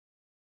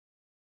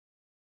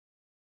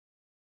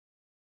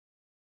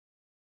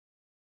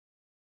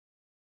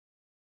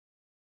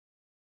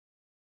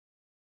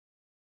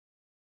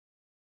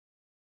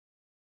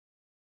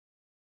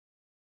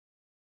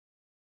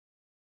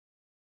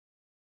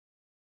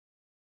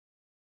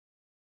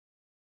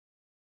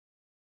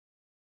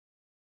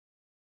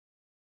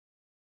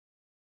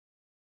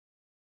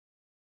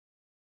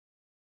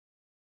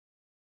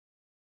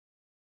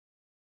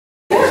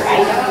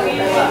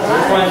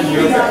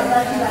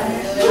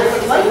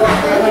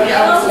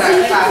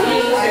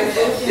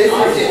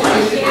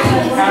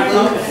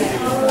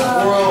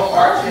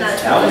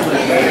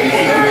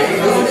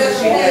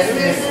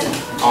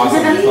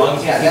Awesome. As long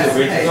as you see the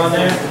bridges on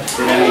there,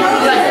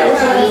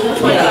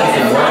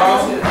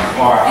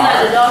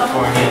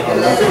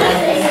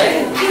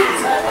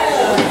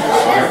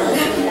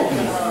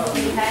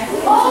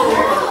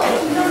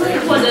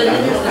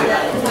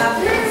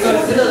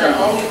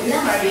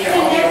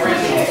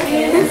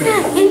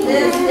 yeah, he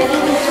did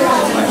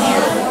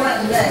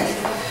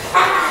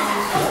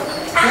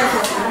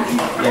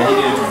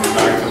from the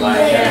dark to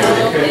light.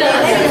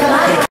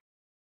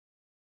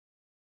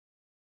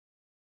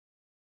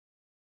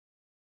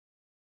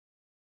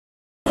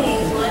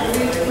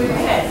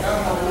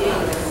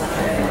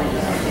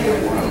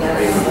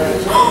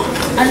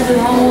 I did the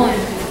wrong one.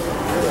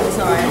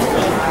 Sorry.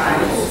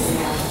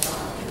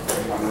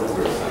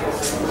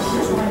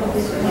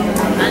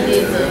 I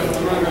need the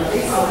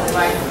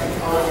right.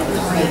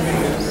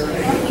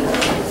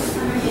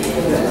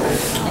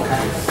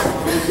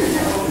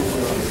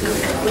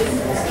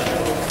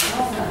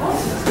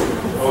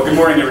 Well, good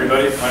morning,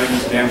 everybody. My name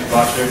is Dan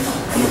Foster.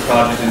 I'm a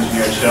project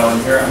engineer at Shell,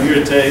 and I'm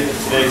here today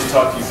to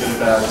talk to you a bit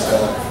about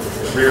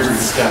careers in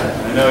STEM.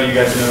 And I know you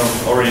guys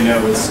already know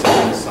what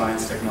STEM is: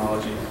 science,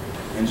 technology,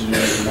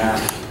 engineering, and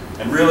math.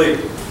 And really,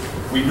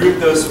 we group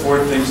those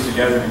four things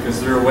together because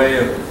they're a way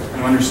of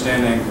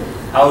understanding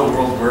how the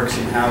world works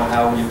and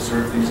how we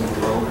observe things in the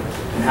world,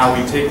 and how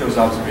we take those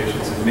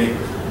observations and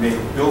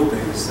build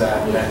things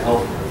that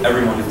help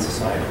everyone in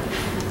society.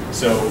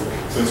 So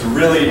it's a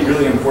really,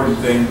 really important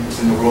thing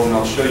in the world, and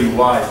I'll show you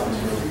why it's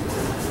really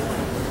important.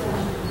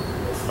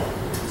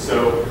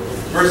 So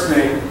first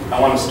thing I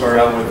want to start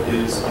out with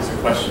is a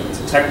question. It's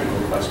a technical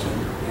question,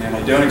 and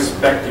I don't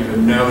expect you to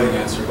know the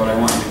answer, but I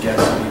want you to guess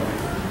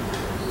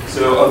anyway.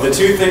 So of the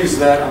two things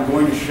that I'm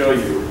going to show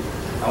you,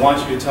 I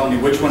want you to tell me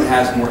which one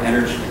has more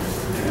energy in it.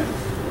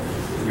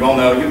 You all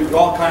know, you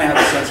all kind of have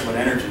a sense of what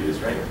energy is,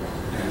 right?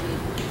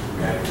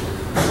 Okay.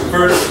 So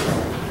first,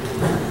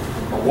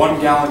 a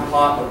 1 gallon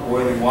pot of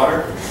boiling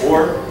water,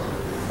 or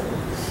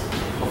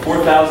a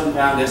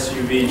 4,000-pound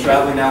SUV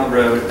traveling down the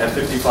road at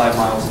 55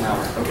 miles an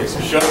hour. Okay,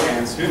 so show of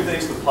hands, who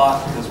thinks the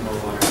pot has more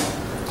water,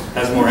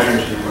 has more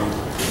energy in it?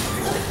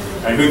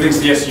 All right, who thinks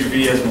the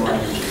SUV has more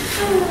energy?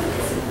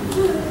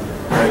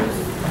 Right.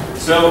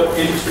 So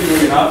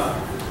interestingly enough,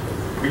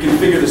 we can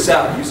figure this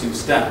out using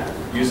STEM.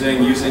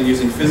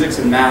 Using physics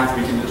and math,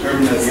 we can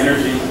determine that the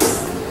energy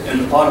in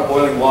the pot of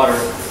boiling water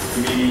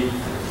can be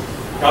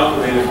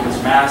calculated from its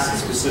mass,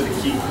 its specific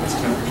heat, and its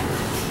temperature.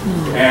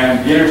 And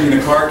the energy in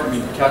the car can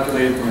be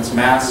calculated from its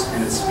mass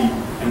and its speed.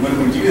 And when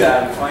we do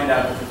that, we find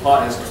out that the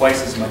pot has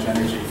twice as much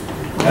energy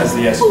as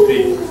the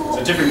SUV. It's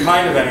a different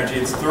kind of energy.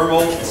 It's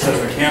thermal instead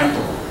of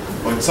mechanical.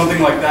 But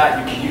something like that,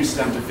 you can use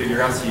STEM to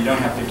figure out, so you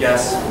don't have to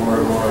guess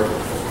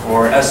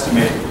or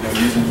estimate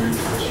using your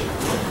intuition.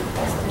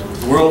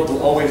 The world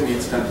will always need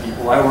STEM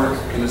people. I work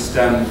in the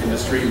STEM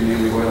industry,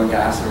 mainly oil and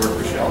gas. I work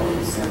for Shell.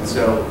 And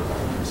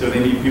so they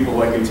need people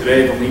like me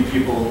today. They'll need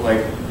people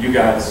like you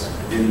guys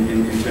in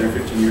 10 or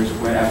 15 years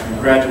after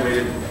you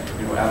graduated,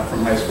 out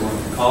from high school and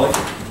from college.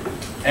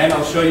 And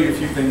I'll show you a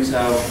few things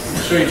I'll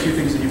show you two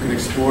things that you can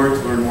explore to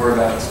learn more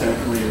about STEM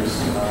careers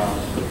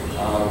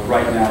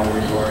right now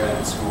where you are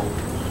at school.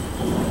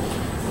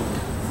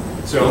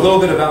 So a little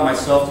bit about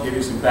myself to give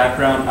you some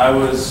background. I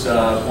was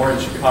born in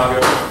Chicago.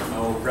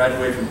 I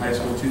graduated from high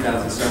school in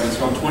 2007,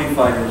 so I'm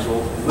 25 years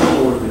old, a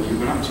little older than you,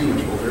 but not too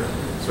much older.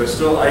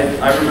 So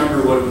I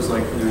remember what it was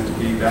like to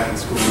be back in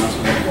school when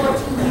I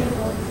was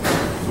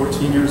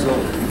 14 years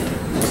old.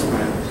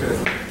 Good.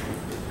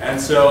 And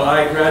so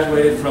I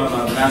graduated from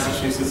the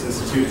Massachusetts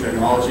Institute of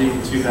Technology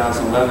in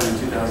 2011 and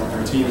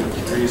 2013 with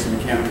degrees in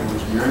mechanical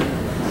engineering.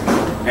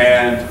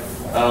 And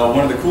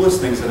one of the coolest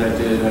things that I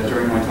did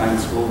during my time in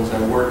school was I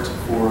worked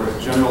for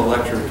General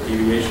Electric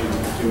Aviation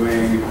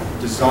doing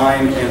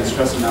design and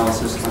stress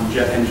analysis on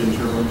jet engine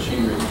turbo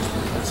machinery.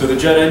 So the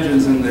jet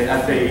engines in the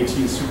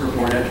FA-18 Super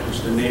Hornet, which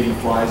the Navy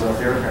flies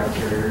off aircraft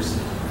carriers,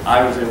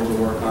 I was able to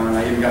work on, and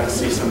I even got to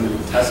see some of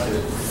them tested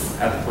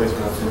at the place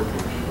where I was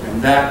working.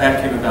 And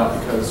that came about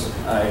because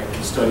I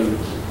studied in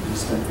the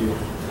STEM field.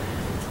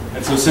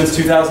 And so since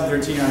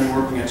 2013, I've been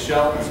working at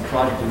Shell as a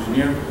project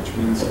engineer, which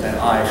means that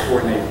I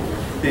coordinate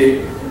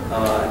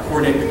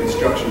the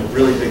construction of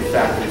really big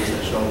factories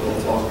that Shell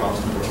builds all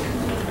across the world.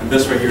 And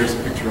this right here is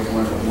a picture of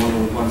one of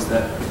the ones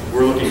that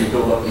we're looking to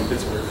build up in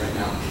Pittsburgh right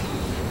now.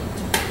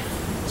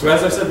 So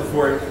as I said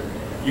before,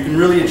 you can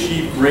really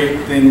achieve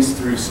great things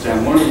through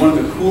STEM. One of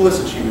the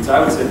coolest achievements, I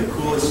would say the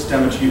coolest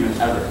STEM achievement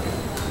ever,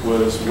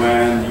 was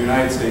when the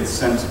United States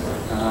sent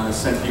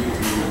people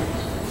to the moon.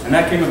 And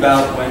that came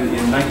about when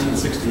in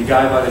 1960, a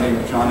guy by the name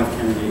of John F.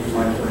 Kennedy, who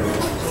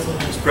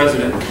was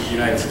president of the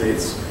United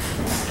States,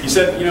 he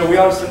said, we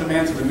ought to send a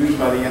man to the moon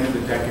by the end of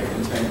the decade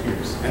in 10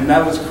 years. And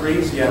that was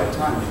crazy at the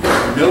time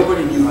because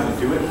nobody knew how to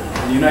do it,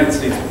 and the United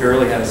States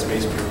barely had a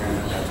space program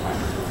at that time.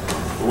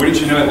 But wouldn't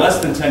you know it, less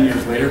than 10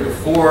 years later,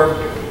 before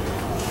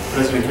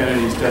President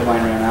Kennedy's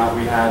deadline ran out,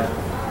 we had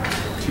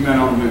 2 men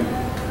on the moon.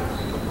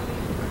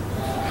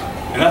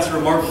 And that's a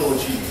remarkable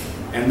achievement.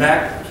 And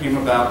that came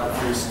about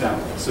through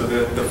STEM. So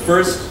the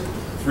first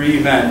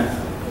 3 men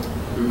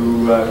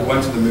who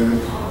went to the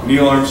moon,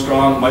 Neil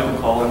Armstrong, Michael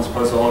Collins,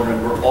 Buzz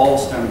Aldrin, were all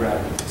STEM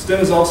graduates. STEM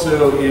is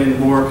also in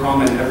more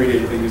common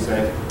everyday things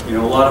that a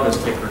lot of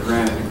us take for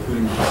granted,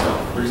 including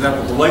myself. For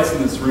example, the lights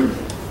in this room,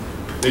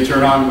 they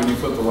turn on when you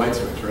flip the light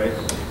switch, right?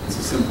 It's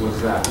as simple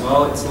as that.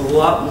 Well, it's a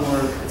lot more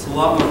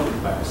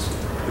complex.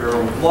 There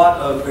are a lot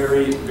of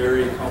very,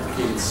 very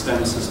complicated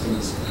STEM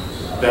systems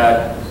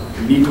that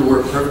need to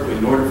work perfectly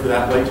in order for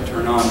that light to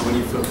turn on when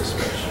you flip the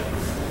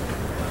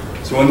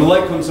switch. So when the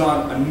light comes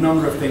on, a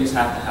number of things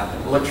have to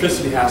happen.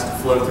 Electricity has to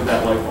flow through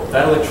that light bulb.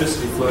 That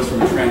electricity flows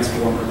from a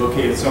transformer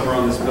located somewhere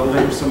on this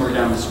building or somewhere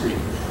down the street.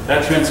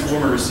 That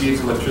transformer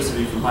receives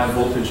electricity from high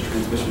voltage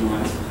transmission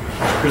lines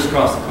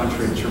crisscross the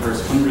country and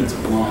traverse hundreds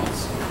of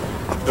lines.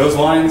 Those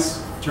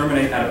lines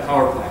terminate at a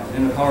power plant.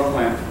 In the power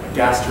plant, a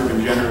gas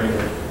turbine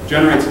generator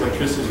generates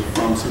electricity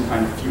from some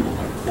kind of fuel,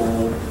 like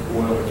coal,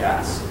 oil, or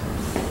gas.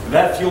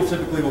 That fuel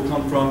typically will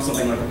come from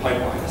something like a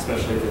pipeline,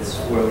 especially if it's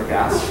oil or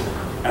gas.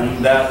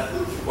 And that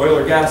oil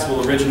or gas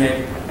will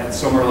originate at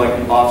somewhere like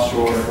an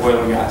offshore oil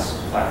and gas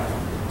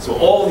platform. So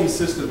all these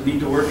systems need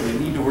to work, and they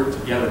need to work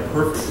together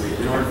perfectly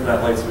in order for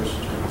that light switch to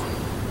turn on.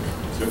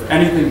 So if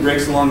anything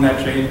breaks along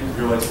that chain,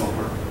 your lights won't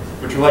work.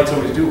 But your lights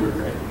always do work,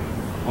 right?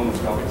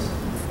 Almost always.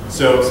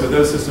 So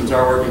those systems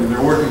are working, and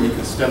they're working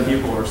because STEM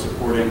people are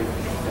supporting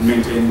and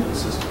maintaining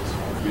those systems.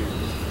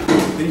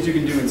 Things you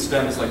can do in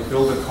STEM is like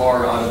build a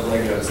car out of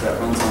Legos that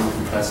runs on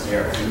compressed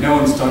air. And no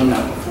one's done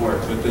that before,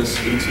 but this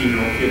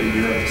 18-year-old kid in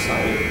Europe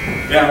decided,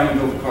 yeah, I'm going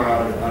to build a car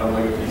out of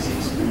Lego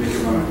pieces and make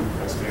it run on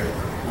compressed air.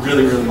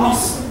 Really, really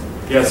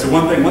neat. Yeah, so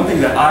one thing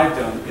that I've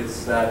done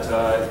is that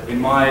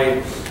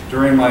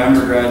during my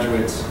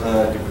undergraduate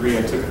degree,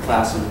 I took a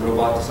class in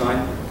robot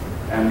design.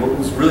 And what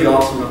was really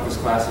awesome about this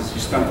class is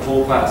you spent the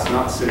whole class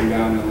not sitting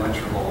down in a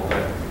lecture hall,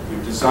 but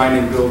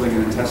designing, building,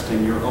 and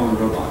testing your own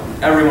robot.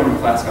 And everyone in the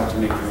class got to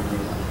make their own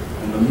robot.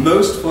 And the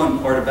most fun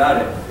part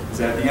about it is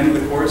that at the end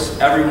of the course,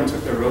 everyone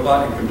took their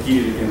robot and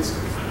competed against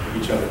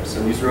each other. So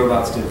these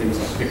robots did things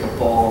like pick up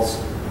balls,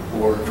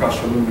 or crush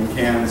aluminum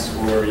cans,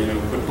 or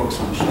put books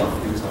on the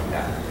shelf, things like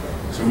that.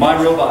 So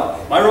my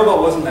robot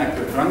wasn't that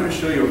good, but I'm going to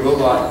show you a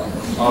robot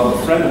of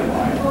a friend of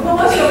mine.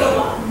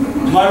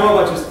 My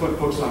robot just put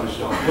books on the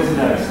shelf. It wasn't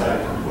that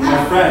exciting.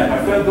 My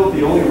friend built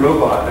the only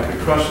robot that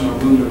could crush an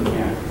aluminum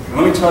can. And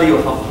let me tell you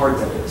how hard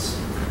that is.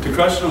 To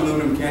crush an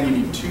aluminum can,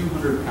 you need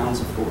 200 pounds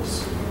of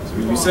force. So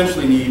you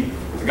essentially need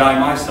a guy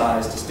my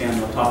size to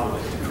stand on top of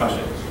it to crush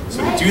it.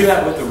 So to do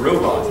that with the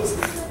robot, it's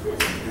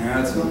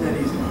not that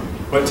easy.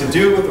 But to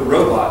do it with the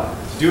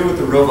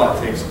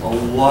robot takes a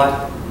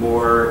lot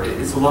more,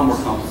 it's a lot more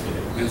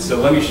complicated. And so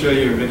let me show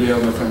you a video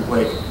of my friend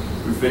Blake,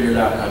 who figured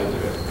out how to do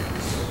it.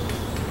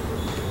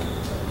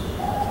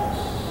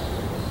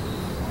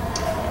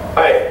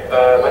 Hi,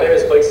 my name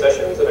is Blake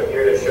Sessions, and I'm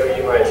here to show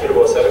you my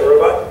 2007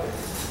 robot.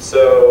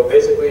 So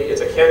basically,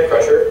 it's a can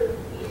crusher.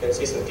 You can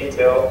see some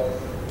detail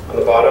on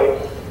the bottom.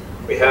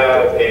 We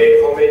have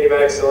a homemade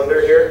pneumatic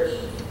cylinder here,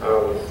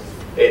 a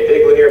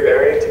big linear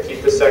bearing to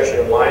keep this section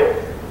in line,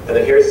 and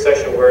then here's the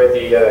section where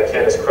the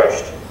can is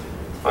crushed.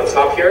 On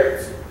top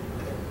here,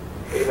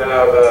 we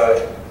have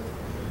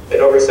an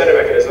over-center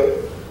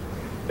mechanism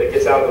that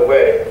gets out of the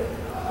way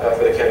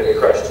for the can to be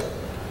crushed.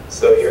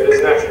 So here it is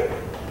in action.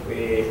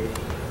 We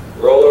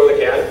roll over the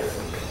can,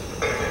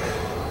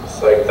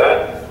 just like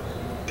that.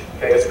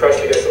 Can gets crushed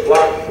against the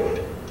block,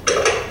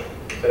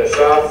 finish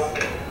off.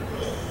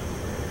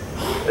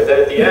 And then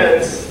at the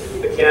end,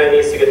 the can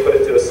needs to get put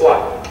into a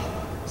slot.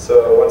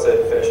 So once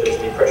it finishes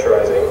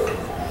depressurizing,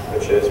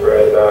 which is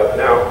right about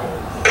now,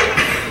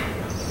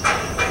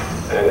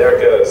 and there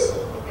it goes.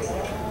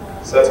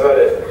 So that's about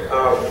it.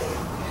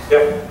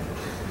 Yeah,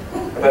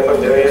 I've had fun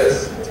doing it.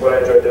 It's what I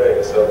enjoy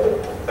doing, so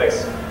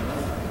thanks.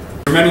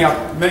 There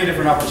are many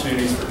different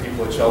opportunities for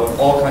people at Shell with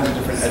all kinds of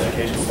different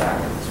educational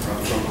backgrounds,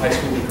 from high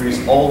school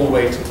degrees all the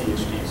way to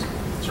PhDs.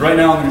 So right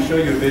now I'm going to show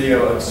you a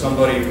video of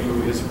somebody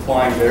who is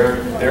applying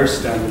their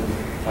STEM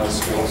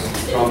skills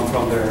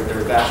from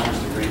their bachelor's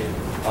degree,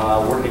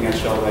 working at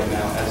Shell right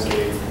now as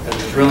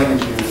a drilling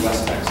engineer in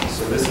West Texas.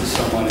 So this is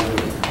someone who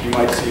you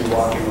might see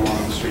walking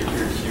along the street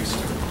here in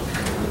Houston.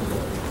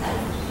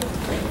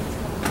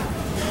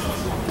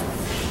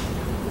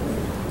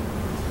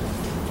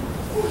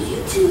 Oh,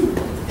 you too.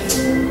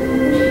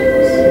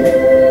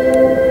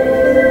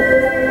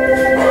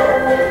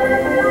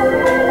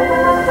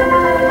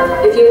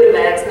 If you would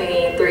have asked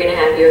me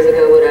 3.5 years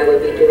ago what I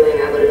would be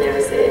doing, I would have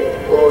never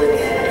said oil and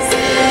gas.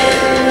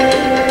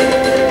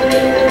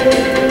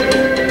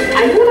 I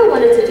knew I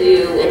wanted to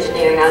do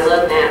engineering. I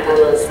love math, I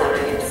love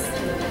science.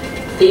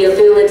 The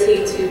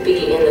ability to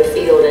be in the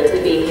field and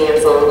to be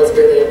hands-on was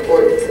really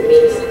important to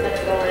me.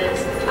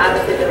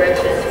 Opposite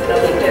directions,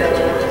 slowly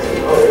parallel.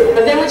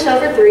 I've been with Shell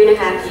for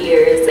 3.5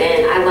 years,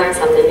 and I learned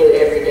something new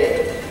every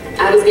day.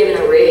 I was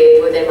given a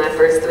rig within my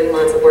first 3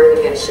 months of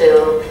working at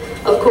Shell,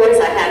 Of course,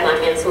 I had my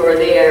mentor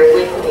there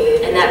with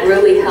me, and that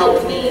really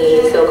helped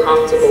me feel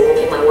comfortable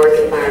in my work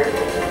environment.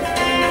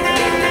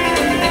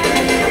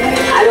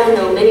 I don't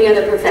know many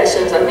other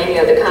professions or many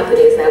other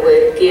companies that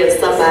would give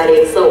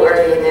somebody so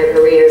early in their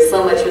career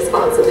so much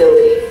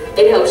responsibility.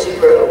 It helps you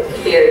grow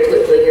very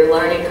quickly. Your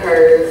learning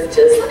curve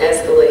just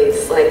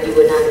escalates like you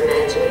would not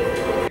imagine.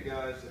 Hey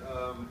guys,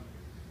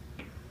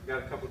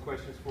 got a couple of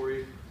questions for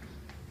you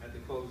at the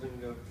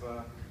closing of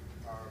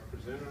our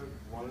presenter.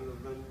 One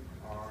of them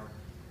are,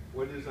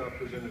 what is our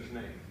presenter's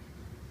name?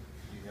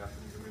 Do you happen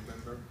to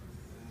remember in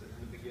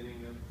the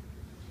beginning of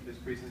this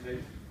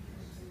presentation?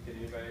 Can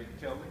anybody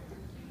tell me?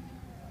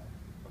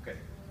 Okay.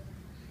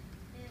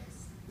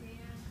 It's Dan.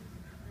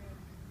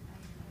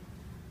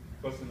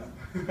 Close enough.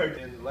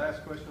 And the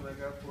last question I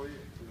got for you,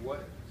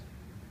 what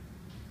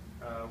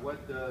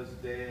does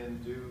Dan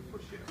do for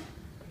Shell?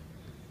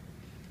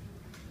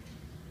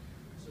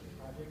 So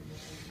project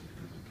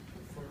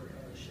for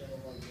Shell,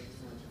 like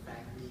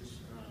factories,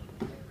 like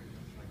the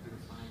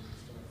refining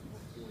stuff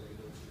before they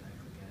go to the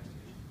actual gas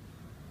station.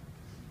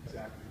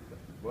 Exactly.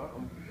 Well,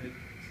 it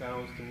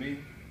sounds to me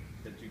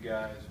that you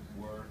guys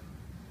were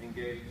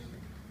engaged,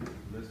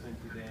 listening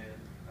to Dan.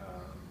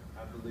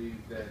 I believe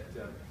that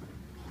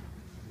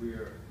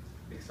we're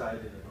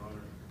excited and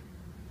honored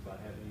by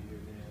having you here,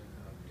 Dan,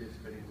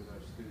 participating with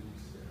our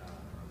students.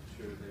 I'm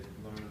sure they've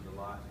learned a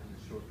lot in a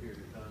short period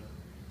of time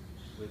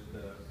with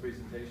the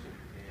presentation,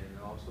 and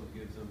it also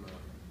gives them a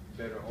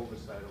better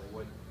oversight on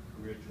what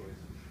career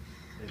choices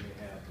they may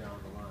have down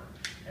the line.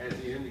 As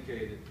he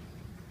indicated,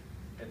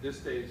 at this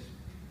stage,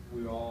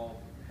 we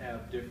all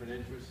have different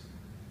interests.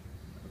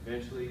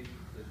 Eventually,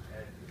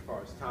 as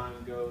far as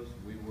time goes,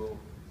 we will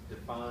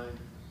define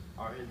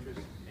our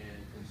interests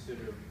and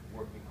consider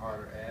working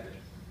harder at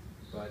it.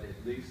 But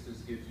at least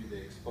this gives you the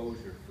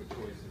exposure for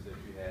choices that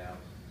you have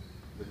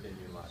within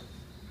your life.